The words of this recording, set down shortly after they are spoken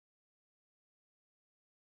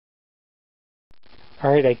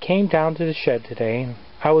Alright, I came down to the shed today.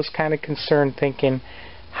 I was kind of concerned, thinking,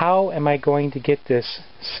 how am I going to get this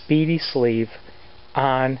speedy sleeve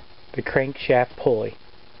on the crankshaft pulley?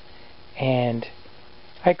 And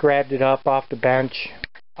I grabbed it up off the bench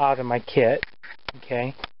out of my kit,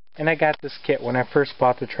 okay? And I got this kit when I first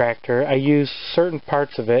bought the tractor. I used certain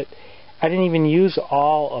parts of it. I didn't even use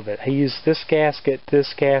all of it. I used this gasket,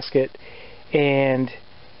 and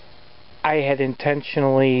I had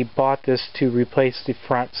intentionally bought this to replace the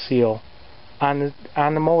front seal on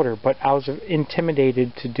the motor, but I was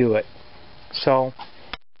intimidated to do it. So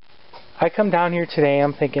I come down here today,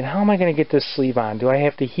 I'm thinking, how am I going to get this sleeve on? Do I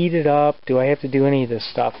have to heat it up? Do I have to do any of this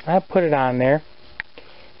stuff? And I put it on there,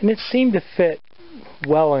 and it seemed to fit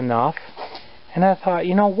well enough, and I thought,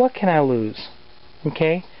 you know, what can I lose?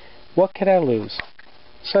 Okay, what could I lose?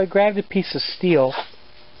 So I grabbed a piece of steel,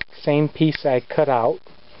 same piece I cut out,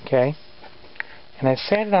 okay, and I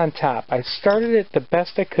sat it on top. I started it the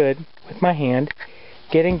best I could with my hand,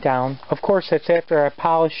 getting down. Of course, that's after I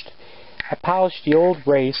polished the old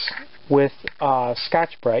race with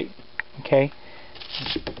Scotch-Brite, okay,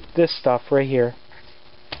 this stuff right here.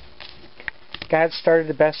 Got it started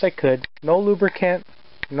the best I could. No lubricant,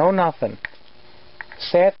 no nothing.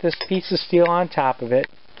 Sat this piece of steel on top of it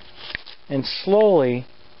and slowly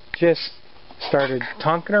just started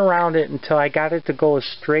tunking around it until I got it to go as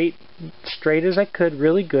straight as I could,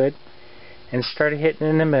 really good, and started hitting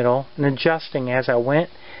in the middle and adjusting as I went.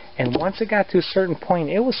 And once it got to a certain point,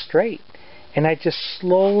 it was straight. And I just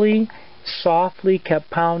slowly, softly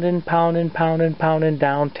kept pounding down,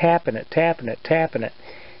 tapping it,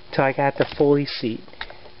 until I got to fully seat.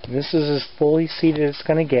 And this is as fully seated as it's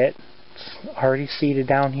going to get. It's already seated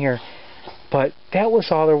down here. But that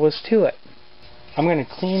was all there was to it. I'm going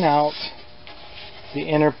to clean out the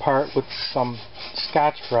inner part with some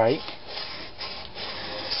Scotch-Brite.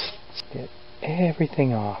 Get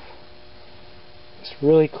everything off. Just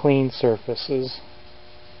really clean surfaces.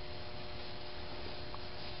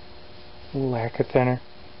 A little lacquer thinner.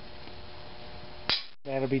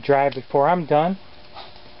 That'll be dry before I'm done.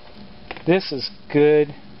 This is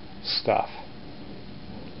good stuff.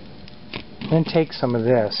 Then take some of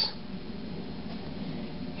this,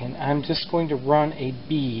 and I'm just going to run a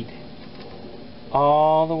bead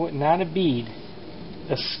all the way, not a bead,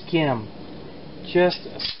 a skim, just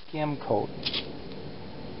a skim coat,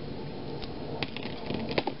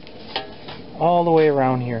 all the way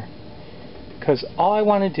around here, because all I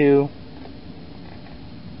want to do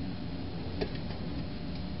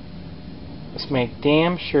is make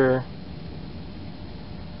damn sure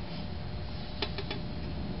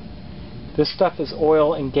this stuff is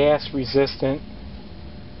oil and gas resistant.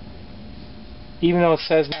 Even though it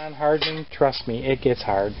says non-hardening, trust me, it gets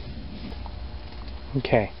hard.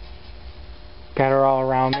 Okay. Got her all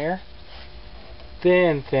around there.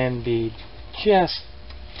 Thin bead. Just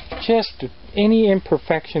any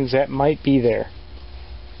imperfections that might be there.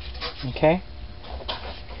 Okay?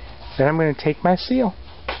 Then I'm going to take my seal.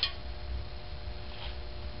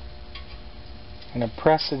 I'm going to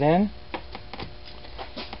press it in.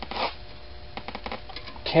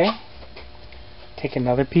 Okay, take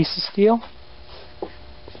another piece of steel,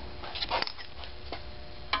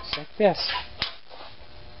 just like this.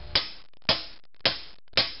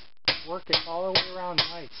 Work it all the way around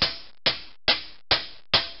nice.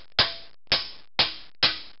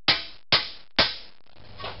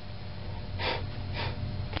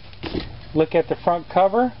 Look at the front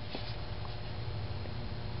cover,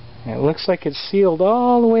 and it looks like it's sealed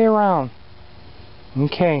all the way around.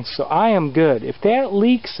 Okay, so I am good. If that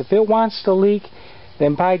leaks, if it wants to leak,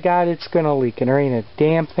 then by God it's going to leak, and there ain't a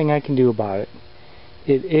damn thing I can do about it.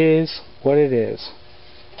 It is what it is.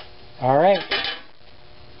 Alright.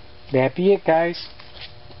 That be it, guys.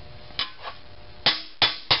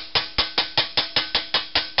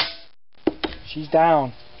 She's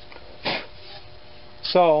down.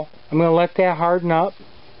 So, I'm going to let that harden up,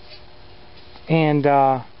 and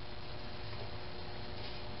that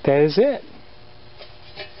is it.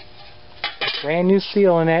 Brand new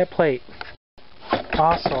seal in that plate.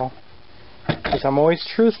 Also, because I'm always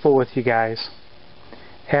truthful with you guys,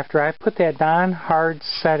 after I put that non-hard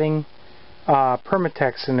setting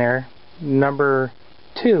Permatex in there, number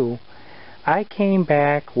 2, I came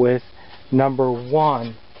back with number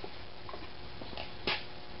 1.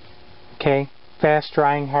 Okay, fast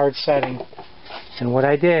drying hard setting. And what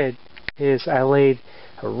I did is I laid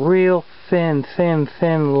a real thin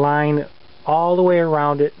line all the way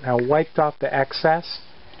around it, and I wiped off the excess,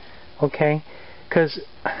 okay, because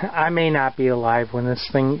I may not be alive when this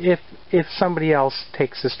thing, if somebody else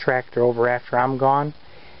takes this tractor over after I'm gone,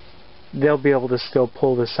 they'll be able to still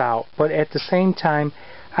pull this out. But at the same time,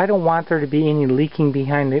 I don't want there to be any leaking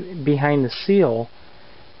behind the seal,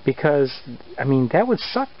 because I mean that would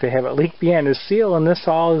suck to have it leak behind the seal and this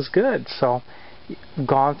all is good. So I've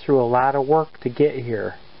gone through a lot of work to get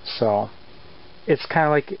here. So it's kind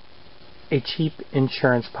of like a cheap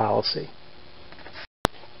insurance policy.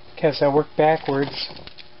 Because I work backwards,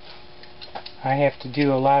 I have to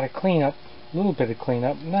do a lot of cleanup, a little bit of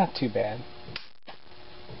cleanup, not too bad.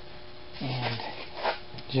 And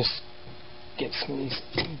just get some of these,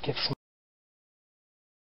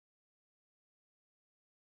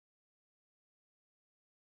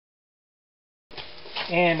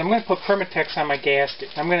 and I'm going to put Permatex on my gasket.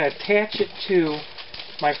 I'm going to attach it to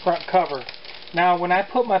my front cover. Now when I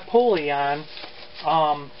put my pulley on,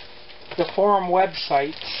 the forum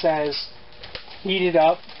website says heat it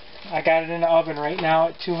up. I got it in the oven right now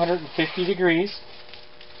at 250 degrees.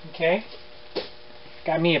 Okay.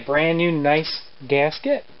 Got me a brand new nice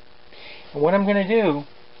gasket. And what I'm going to do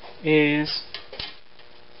is,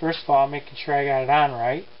 first of all, making sure I got it on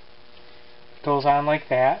right. It goes on like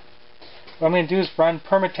that. What I'm going to do is run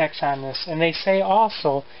Permatex on this. And they say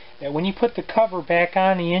also that when you put the cover back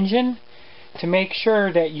on the engine, to make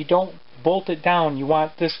sure that you don't bolt it down, you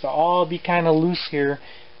want this to all be kind of loose here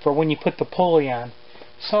for when you put the pulley on.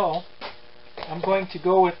 So I'm going to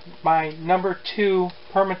go with my number 2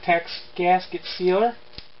 Permatex gasket sealer,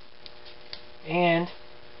 and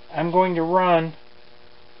I'm going to run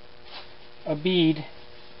a bead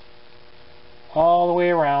all the way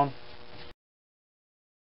around.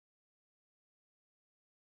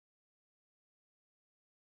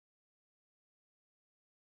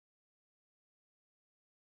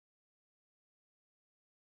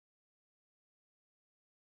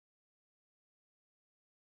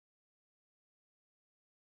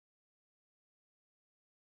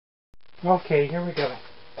 Okay, here we go.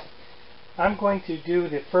 I'm going to do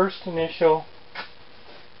the first initial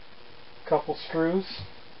couple screws.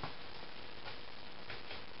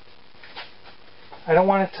 I don't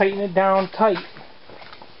want to tighten it down tight,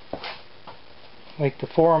 like the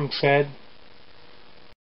forum said.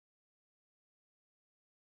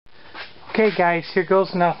 Okay guys, here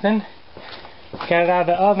goes nothing. Got it out of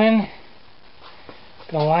the oven.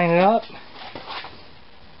 Gonna line it up.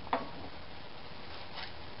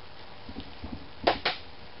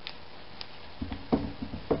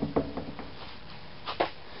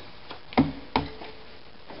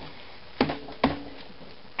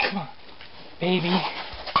 Come on, baby.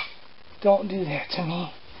 Don't do that to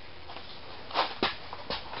me.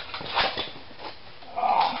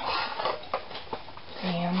 Oh,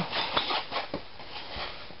 damn.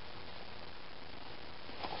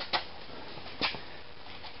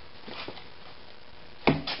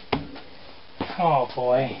 Oh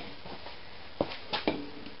boy.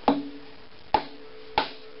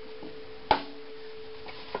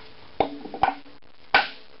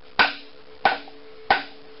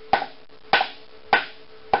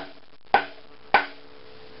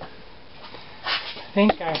 I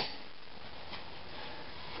think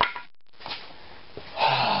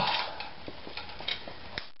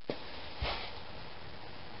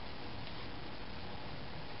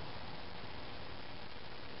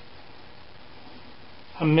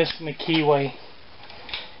I'm missing the keyway.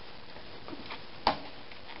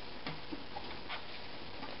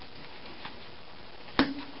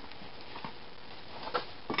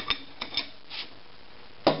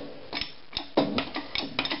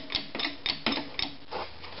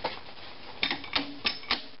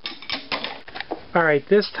 Alright,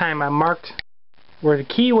 this time I marked where the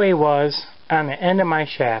keyway was on the end of my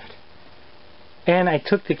shaft. And I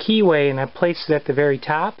took the keyway and I placed it at the very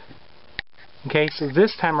top. Okay, so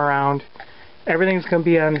this time around, everything's going to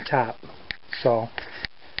be on the top. So,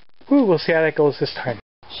 we'll see how that goes this time.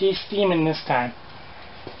 She's steaming this time.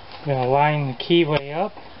 I'm going to line the keyway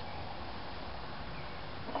up.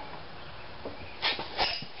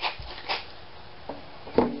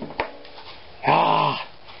 Ah,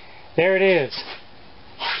 there it is.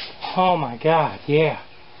 Oh my God, yeah.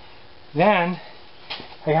 Then,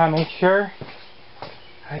 I got to make sure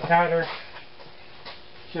I got her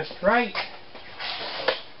just right.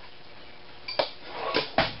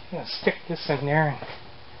 I'm going to stick this in there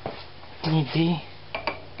if need be.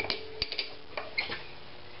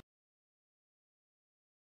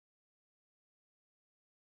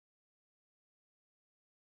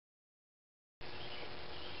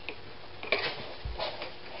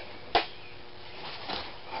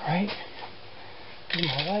 Alright. Get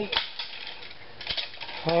my light.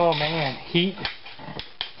 Oh man, heat.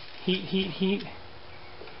 Heat, heat, heat.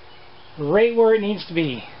 Right where it needs to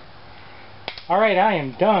be. Alright, I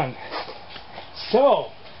am done. So,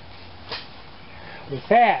 with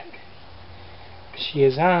that, she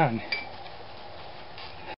is on.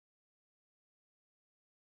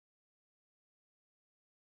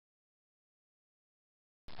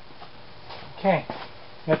 Okay,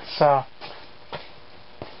 let's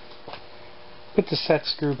put the set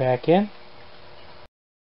screw back in.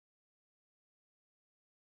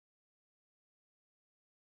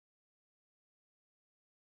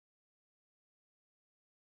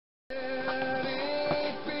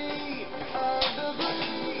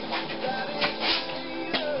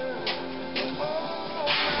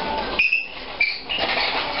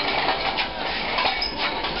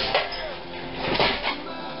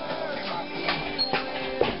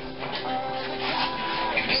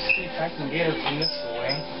 I can get her from this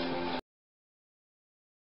way.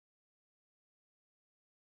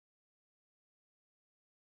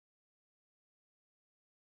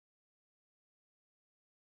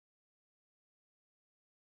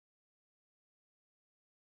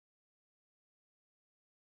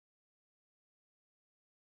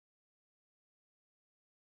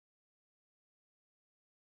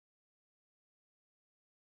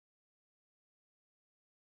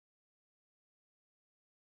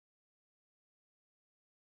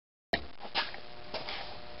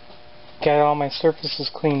 Got all my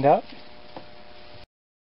surfaces cleaned up.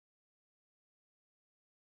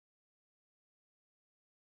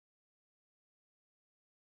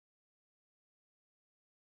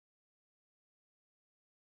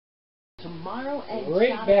 Tomorrow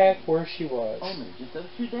Right back where she was.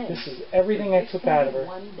 This is everything I took out of her.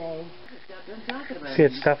 See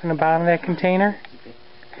that stuff in the bottom of that container?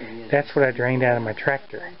 That's what I drained out of my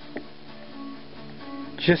tractor.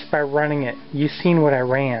 Just by running it. You seen what I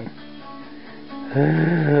ran.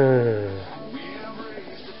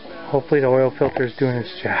 Hopefully the oil filter is doing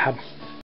its job.